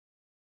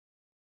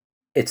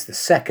It's the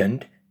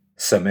second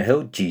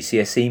Summerhill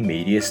GCSE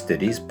Media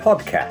Studies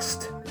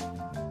podcast.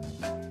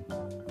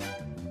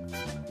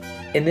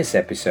 In this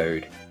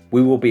episode,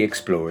 we will be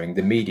exploring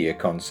the media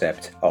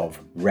concept of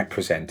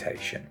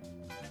representation.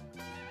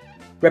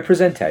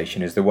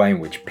 Representation is the way in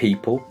which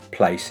people,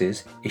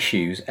 places,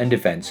 issues, and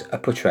events are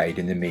portrayed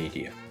in the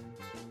media.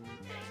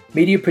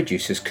 Media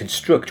producers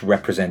construct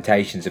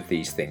representations of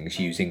these things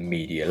using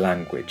media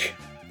language.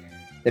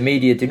 The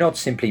media do not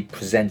simply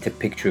present a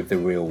picture of the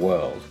real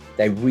world,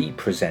 they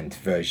represent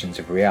versions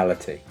of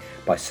reality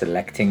by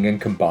selecting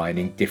and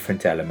combining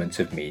different elements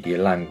of media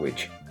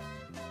language.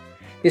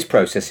 This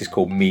process is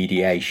called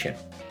mediation.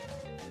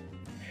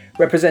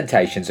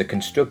 Representations are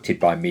constructed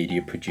by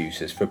media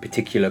producers for a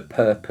particular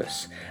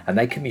purpose, and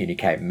they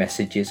communicate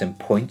messages and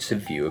points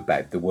of view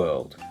about the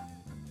world.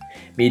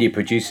 Media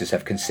producers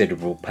have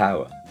considerable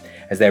power,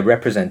 as their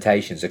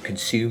representations are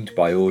consumed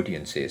by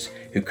audiences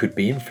who could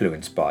be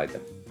influenced by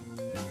them.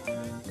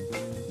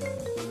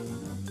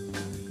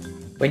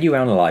 When you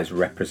analyse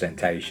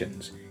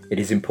representations, it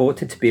is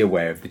important to be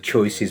aware of the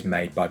choices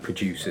made by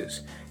producers,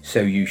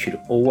 so you should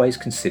always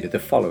consider the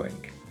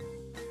following.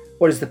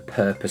 What is the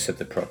purpose of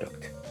the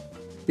product?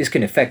 This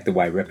can affect the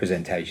way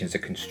representations are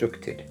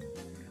constructed.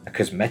 A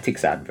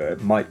cosmetics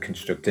advert might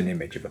construct an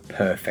image of a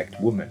perfect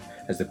woman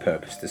as the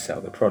purpose to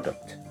sell the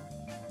product.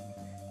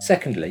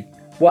 Secondly,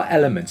 what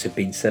elements have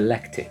been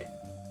selected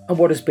and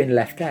what has been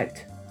left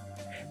out?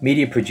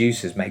 Media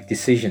producers make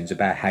decisions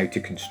about how to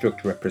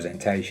construct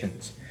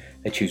representations.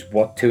 They choose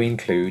what to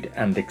include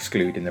and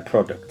exclude in the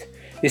product.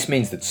 This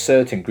means that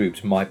certain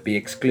groups might be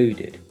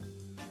excluded.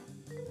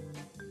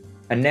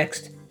 And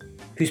next,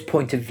 whose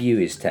point of view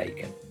is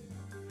taken?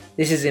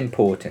 This is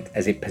important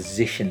as it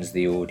positions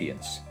the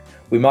audience.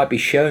 We might be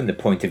shown the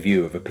point of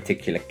view of a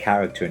particular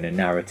character in a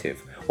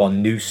narrative, while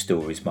news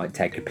stories might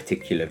take a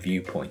particular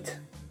viewpoint.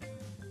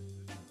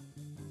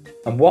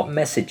 And what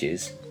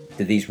messages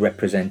do these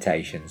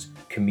representations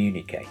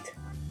communicate?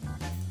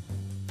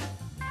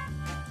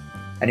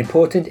 An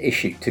important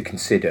issue to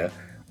consider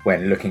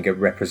when looking at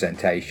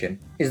representation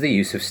is the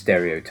use of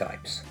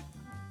stereotypes.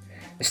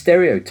 A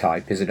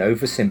stereotype is an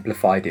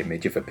oversimplified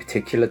image of a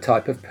particular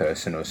type of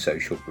person or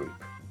social group.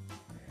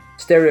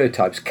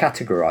 Stereotypes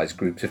categorize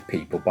groups of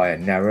people by a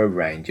narrow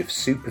range of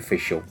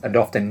superficial and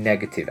often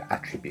negative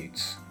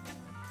attributes.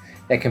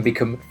 They can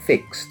become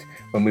fixed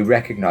when we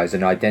recognize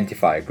and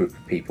identify a group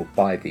of people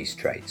by these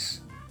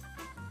traits.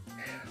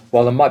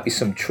 While there might be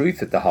some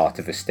truth at the heart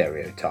of a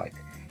stereotype,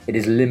 it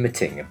is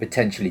limiting and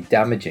potentially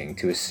damaging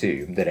to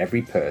assume that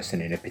every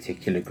person in a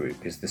particular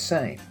group is the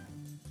same.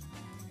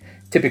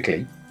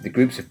 Typically, the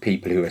groups of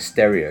people who are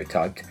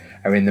stereotyped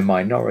are in the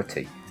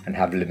minority and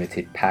have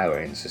limited power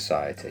in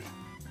society.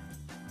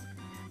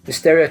 The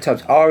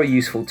stereotypes are a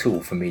useful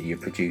tool for media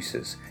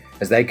producers,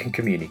 as they can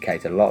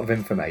communicate a lot of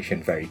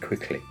information very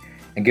quickly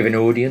and give an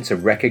audience a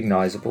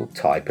recognizable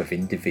type of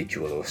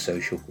individual or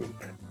social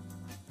group.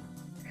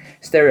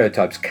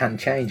 Stereotypes can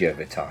change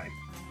over time.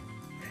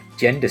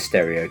 Gender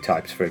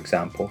stereotypes, for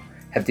example,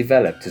 have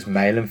developed as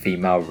male and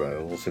female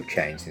roles have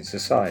changed in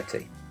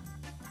society.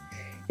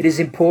 It is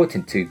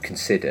important to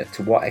consider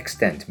to what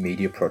extent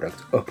media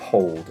products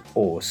uphold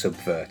or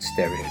subvert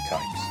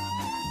stereotypes.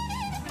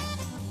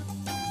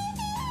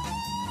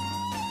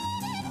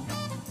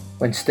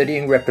 When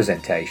studying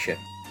representation,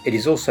 it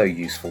is also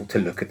useful to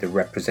look at the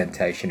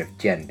representation of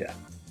gender.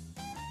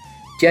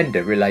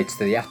 Gender relates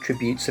to the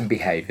attributes and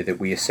behaviour that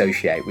we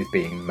associate with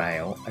being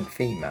male and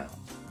female.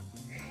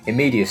 In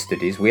media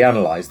studies, we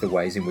analyse the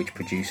ways in which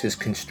producers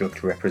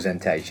construct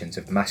representations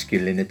of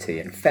masculinity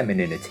and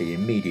femininity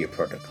in media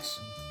products.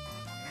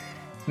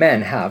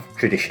 Men have,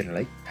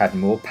 traditionally, had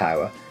more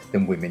power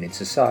than women in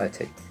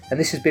society, and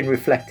this has been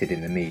reflected in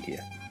the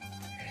media.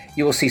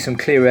 You will see some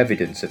clear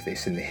evidence of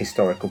this in the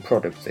historical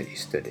products that you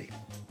study.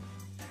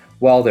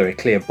 While there are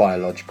clear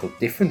biological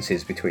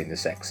differences between the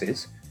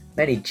sexes,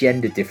 many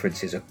gender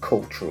differences are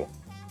cultural.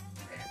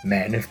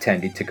 Men have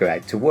tended to go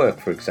out to work,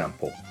 for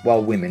example,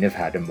 while women have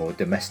had a more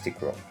domestic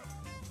role.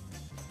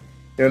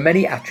 There are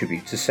many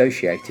attributes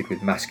associated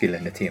with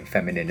masculinity and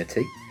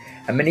femininity,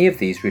 and many of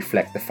these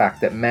reflect the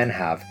fact that men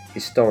have,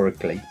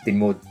 historically, been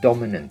more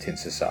dominant in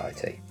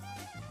society.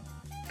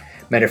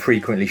 Men are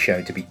frequently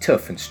shown to be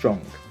tough and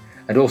strong,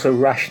 and also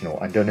rational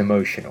and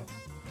unemotional.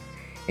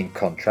 In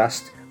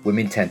contrast,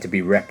 women tend to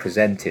be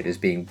represented as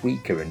being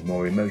weaker and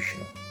more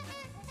emotional.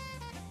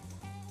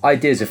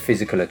 Ideas of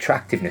physical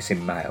attractiveness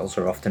in males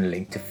are often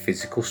linked to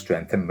physical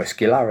strength and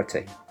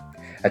muscularity.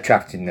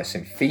 Attractiveness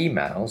in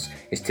females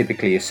is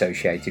typically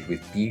associated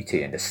with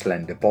beauty and a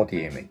slender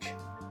body image.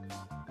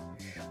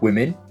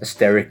 Women are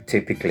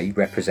stereotypically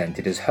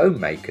represented as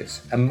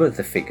homemakers and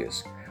mother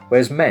figures,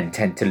 whereas men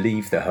tend to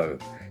leave the home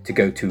to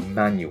go to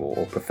manual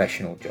or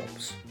professional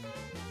jobs.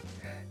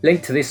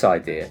 Linked to this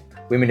idea,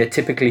 women are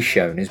typically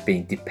shown as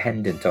being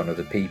dependent on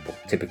other people,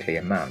 typically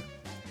a man.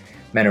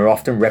 Men are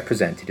often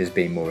represented as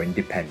being more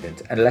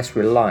independent and less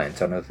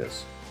reliant on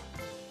others.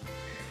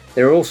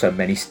 There are also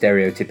many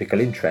stereotypical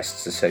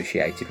interests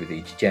associated with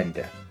each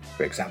gender.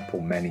 For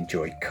example, men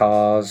enjoy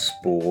cars,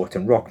 sport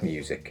and rock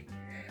music,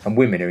 and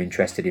women are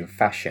interested in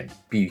fashion,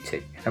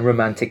 beauty, and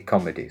romantic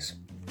comedies.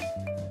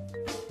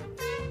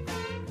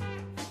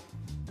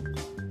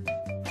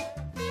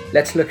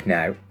 Let's look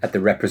now at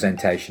the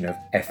representation of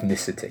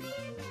ethnicity.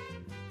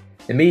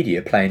 The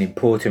media play an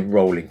important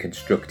role in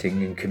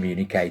constructing and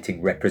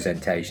communicating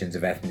representations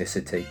of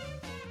ethnicity.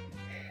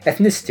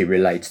 Ethnicity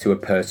relates to a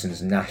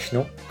person's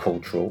national,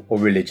 cultural, or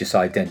religious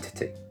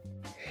identity.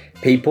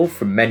 People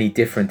from many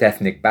different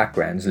ethnic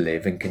backgrounds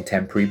live in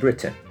contemporary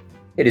Britain.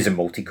 It is a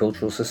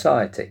multicultural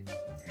society.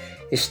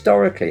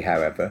 Historically,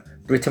 however,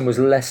 Britain was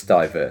less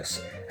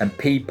diverse, and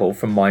people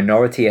from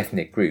minority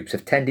ethnic groups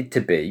have tended to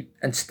be,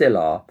 and still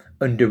are,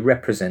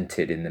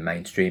 underrepresented in the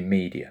mainstream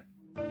media.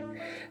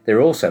 There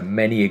are also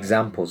many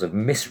examples of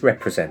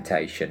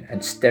misrepresentation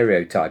and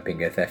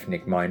stereotyping of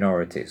ethnic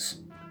minorities.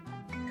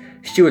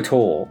 Stuart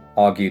Hall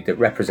argued that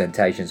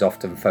representations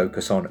often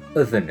focus on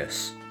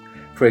otherness,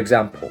 for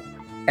example,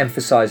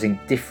 emphasising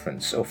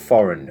difference or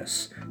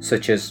foreignness,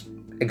 such as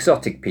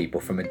exotic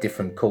people from a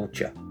different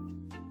culture,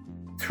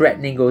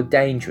 threatening or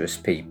dangerous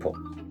people,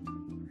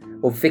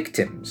 or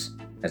victims,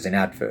 as in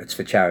adverts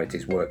for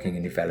charities working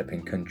in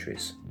developing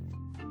countries.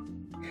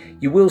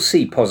 You will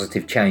see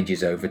positive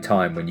changes over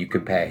time when you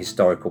compare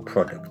historical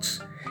products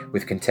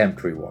with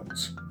contemporary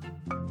ones.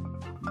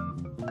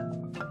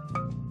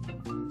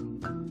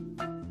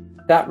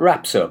 That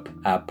wraps up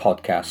our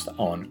podcast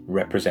on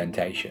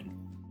representation.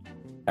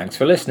 Thanks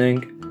for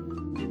listening.